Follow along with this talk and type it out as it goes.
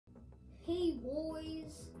Hey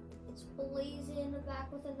boys, it's Blazin back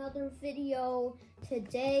with another video.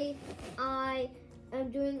 Today I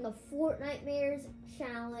am doing the Fortnitemares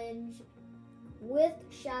challenge with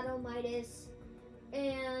Shadow Midas,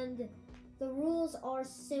 and the rules are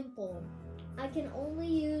simple. I can only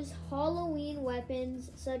use Halloween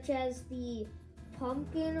weapons such as the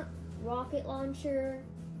pumpkin rocket launcher,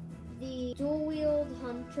 the dual-wield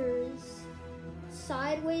hunters,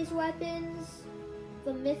 sideways weapons,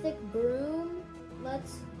 the mythic broom.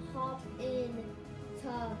 Let's hop into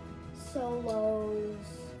solos.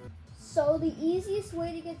 So the easiest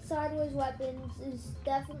way to get sideways weapons is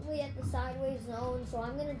definitely at the sideways zone. So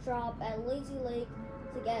I'm gonna drop at Lazy Lake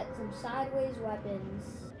to get some sideways weapons.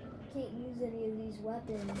 Can't use any of these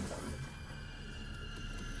weapons.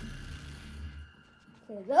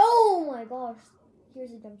 Okay, oh my gosh,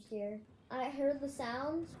 here's a jump scare. I heard the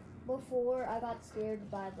sounds before I got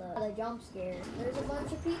scared by the jump scare. There's a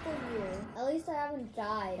bunch of people here. At least I haven't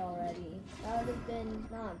died already. That would have been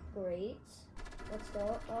not great. Let's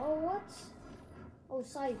go. Oh, what? Oh,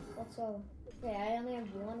 scythe. Let's go. Okay, I only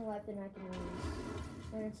have one weapon I can use.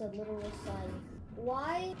 And it's a literal scythe.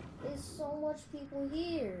 Why is so much people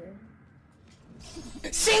here?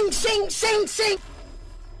 Sing, sing, sing, sing!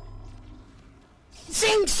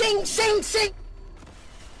 Sing, sing, sing, sing!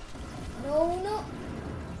 No, no.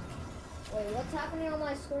 Wait, what's happening on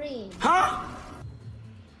my screen? Huh?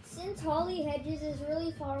 Since Holly Hedges is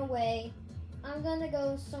really far away, I'm gonna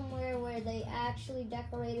go somewhere where they actually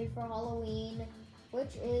decorated for Halloween,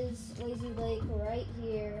 which is Lazy Lake right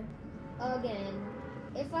here. Again,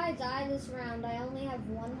 if I die this round, I only have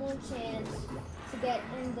one more chance to get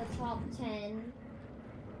in the top 10.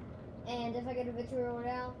 And if I get a victory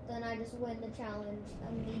royale, then I just win the challenge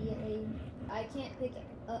immediately. I can't pick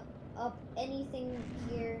up anything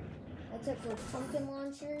here except for pumpkin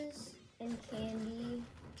launchers and candy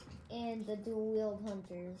and the dual-wield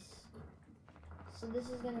hunters. So this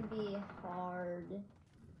is gonna be hard.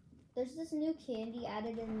 There's this new candy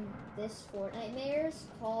added in this Fortnitemares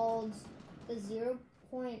called the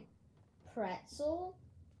 0-point pretzel,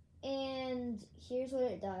 and here's what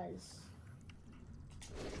it does.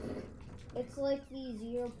 It's like the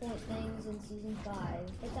 0-point things in season 5.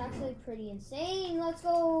 It's actually pretty insane. Let's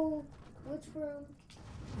go. Which room?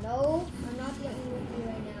 No, I'm not getting with you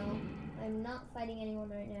right now. I'm not fighting anyone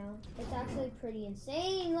right now. It's actually pretty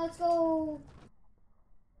insane. Let's go.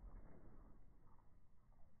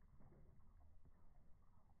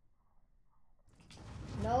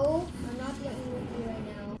 No, I'm not getting with you right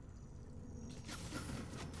now.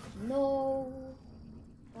 No.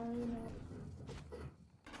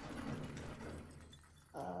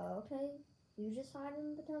 Okay. You just hide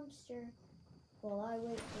in the dumpster while I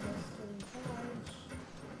wait for this to recharge.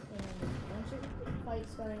 And a bunch of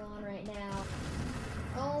fights going on right now.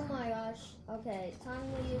 Oh my gosh. Okay,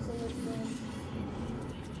 time to use the wisdom.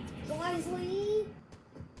 Wisely!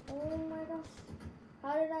 Oh my gosh.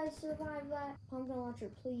 How did I survive that? Pumpkin launcher,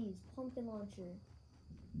 please. Pumpkin launcher.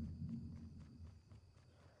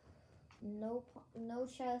 No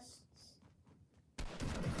chests.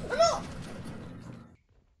 No!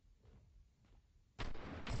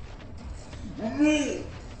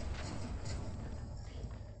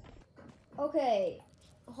 Okay,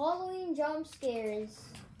 Halloween jump scares.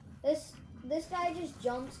 This guy just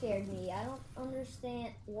jump scared me. I don't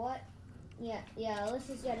understand what. Yeah. Let's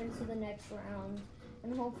just get into the next round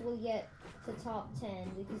and hopefully get to top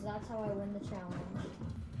 10 because that's how I win the challenge.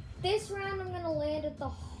 This round I'm gonna land at the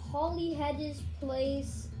Holly Hedges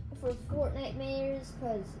place for Fortnitemares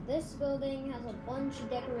because this building has a bunch of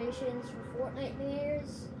decorations for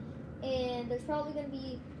Fortnitemares, and there's probably gonna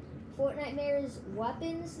be Fortnitemares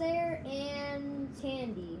weapons there and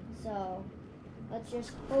candy. So let's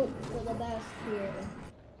just hope for the best here.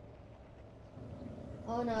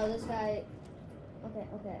 Oh no, this guy. Okay.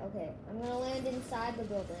 I'm gonna land inside the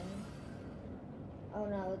building. Oh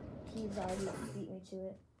no, he's already beat me to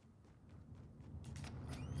it.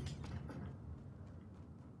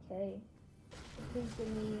 Okay. Please give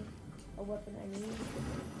me a weapon I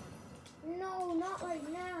need. No, not right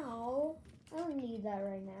now. I don't need that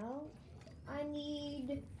right now. I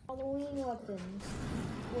need Halloween weapons.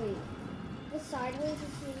 Wait, the sideways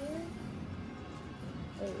is here?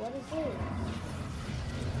 Wait, what is this?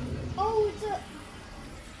 Oh, it's a...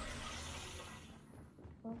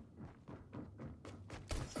 Huh?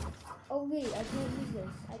 Oh wait, I can't use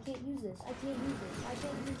this. I can't use this. I can't use this. I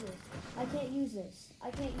can't use this. I can't use this.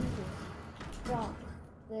 I can't use this. Drop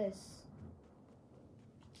this.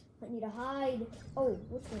 I need to hide. Oh,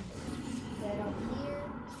 which one? Get up here.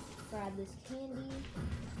 Grab this candy.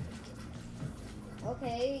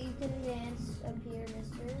 Okay, you can advance up here,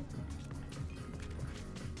 mister.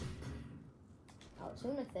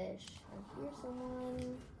 tuna fish. I hear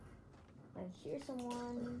someone. I hear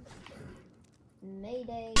someone.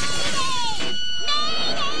 Mayday.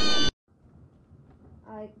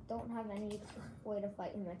 I don't have any way to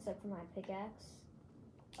fight him except for my pickaxe.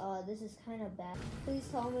 This is kind of bad. Please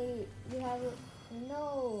tell me you have a...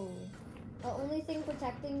 No. The only thing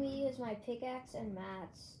protecting me is my pickaxe and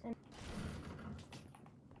mats. And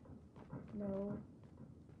no.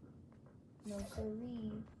 No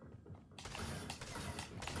siree.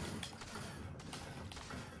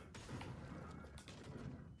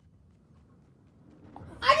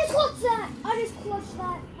 I just clutched that! I just clutched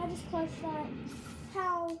that! I just clutched that!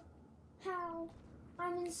 How? How?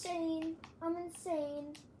 I'm insane. I'm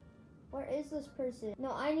insane. Where is this person?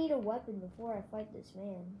 No, I need a weapon before I fight this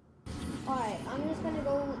man. Alright, I'm just gonna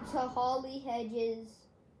go to Holly Hedges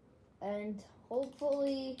and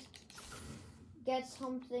hopefully get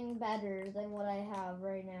something better than what I have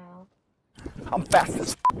right now. I'm fast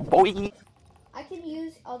as boy. I can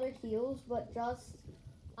use other heals, but just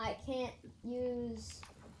I can't use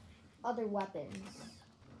other weapons.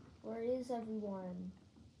 Where is everyone?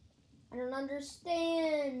 I don't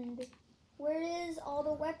understand. Where is all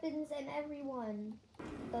the weapons and everyone?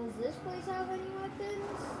 Does this place have any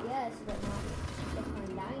weapons? Yes, but not the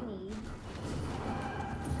kind I need.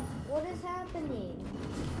 What is happening?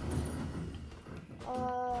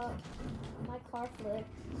 My car flipped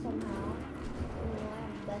somehow. I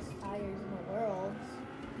have the best tires in the world.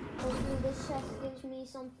 Hopefully this chest gives me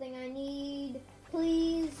something I need.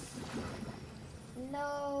 Please.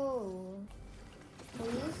 No.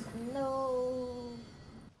 Please? No.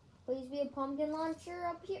 Please be a pumpkin launcher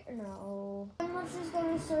up here? No. Let's just go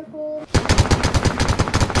to circle.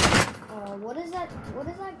 What is that? What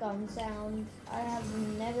is that gun sound? I have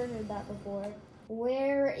never heard that before.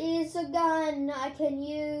 Where is a gun I can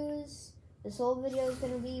use? This whole video is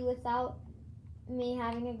gonna be without me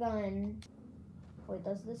having a gun. Wait,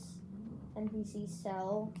 does this NPC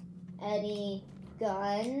sell any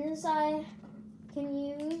guns I can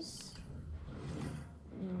use?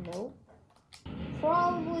 Nope.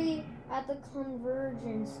 Probably at the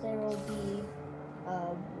convergence there will be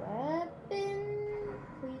a weapon.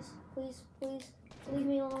 Please, please, please, leave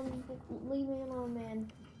me alone. Leave me alone,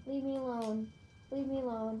 man. Leave me alone. Leave me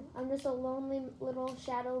alone. I'm just a lonely little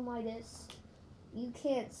shadow Midas. You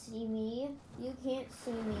can't see me. You can't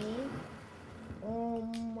see me. Oh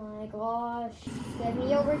my gosh. Get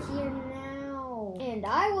me over here now. And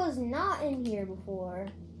I was not in here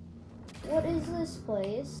before. What is this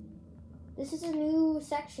place? This is a new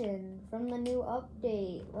section from the new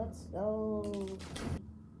update. Let's go.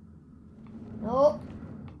 Nope.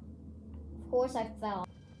 Of course I fell.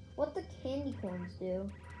 What the candy corns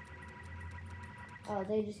do? Oh,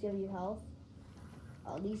 they just give you health.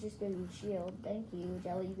 Oh, these just give you shield. Thank you,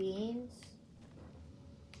 jelly beans.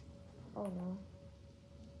 Oh no.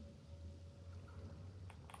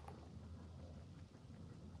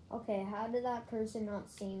 Okay, how did that person not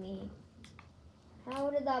see me? How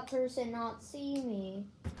did that person not see me?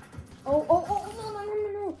 Oh,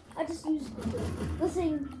 no. I just used the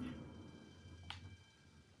thing.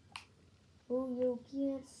 Oh, you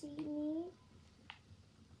can't see me?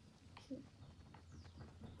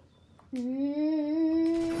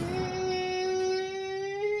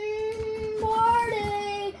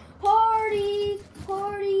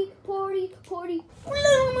 Party.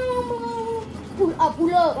 I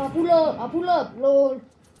pull up, lol.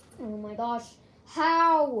 Oh my gosh.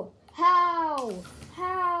 How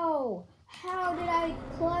did I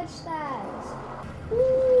clutch that?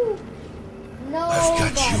 Woo. Nobody,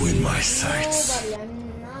 I've got you in my sights. Nobody.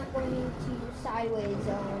 I'm not going into your sideways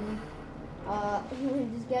zone.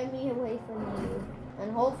 Just get me away from you.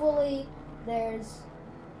 And hopefully there's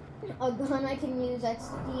a gun I can use at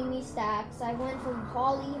Steamy Stacks. I went from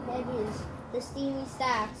Holly Hedges to Steamy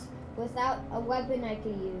Stacks without a weapon I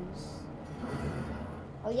could use.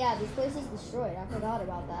 Oh yeah, this place is destroyed. I forgot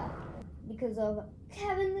about that. Because of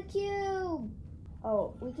Kevin the Cube!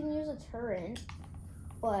 Oh, we can use a turret,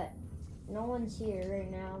 but no one's here right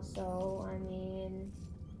now, so, I mean,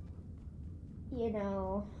 you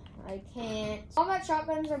know, I can't. Combat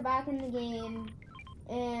shotguns are back in the game,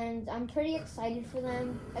 and I'm pretty excited for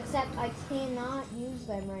them, except I cannot use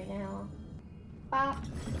them right now. Bop.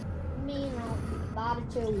 Me no. Bada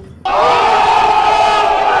chewy.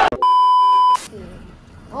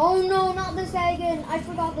 Oh no, not this guy again. I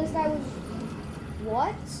forgot this guy was...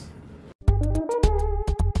 What?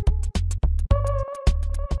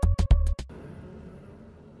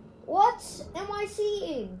 What am I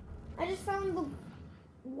seeing? I just found the...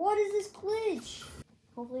 What is this glitch?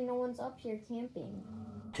 Hopefully no one's up here camping.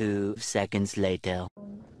 2 seconds later.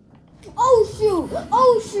 Oh shoot!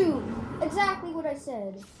 Oh shoot! Exactly what I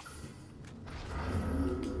said.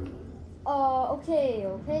 Okay,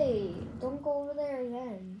 okay. Don't go over there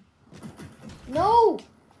again. No!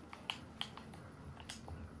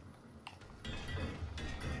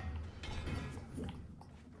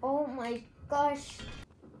 Oh my gosh.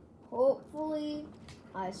 Hopefully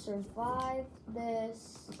I survive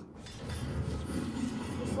this.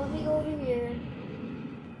 Just let me go over here.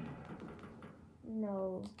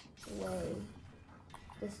 No way.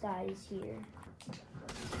 This guy is here.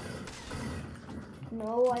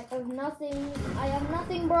 No, I have nothing. I have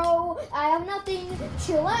nothing, bro. I have nothing.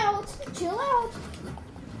 Chill out. Chill out.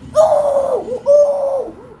 Oh!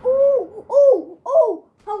 Oh! Oh! Oh! Oh!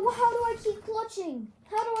 How do I keep clutching?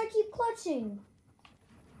 How do I keep clutching?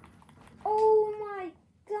 Oh my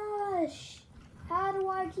gosh. How do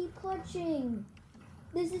I keep clutching?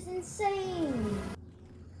 This is insane.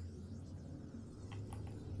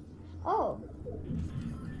 Oh.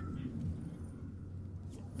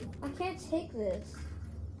 I can't take this.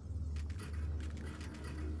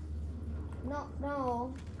 No,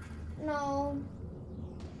 no, no.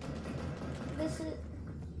 This is...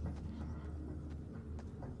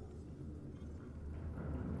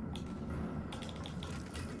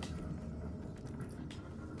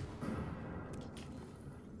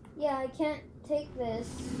 Yeah, I can't take this,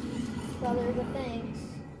 brother, but thanks.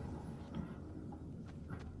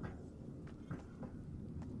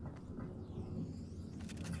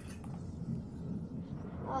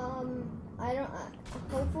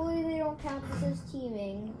 Hopefully they don't count this as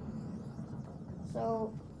teaming.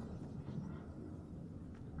 So,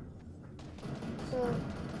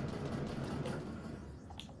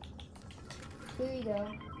 here you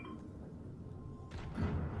go.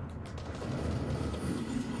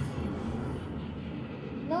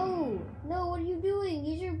 No, no, what are you doing?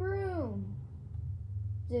 Use your broom.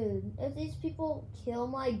 Dude, if these people kill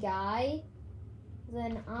my guy,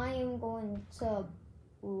 then I am going to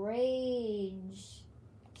rage.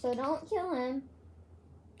 So don't kill him.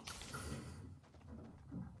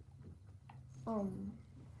 Gosh.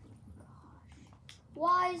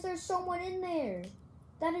 Why is there someone in there?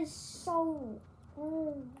 That is so...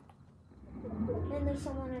 Oh. And there's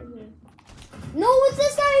someone right here. No, it's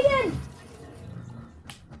this guy again!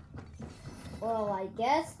 Well, I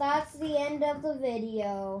guess that's the end of the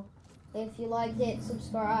video. If you liked it,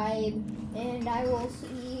 subscribe. And I will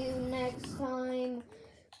see you next time.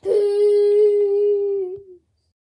 Peace!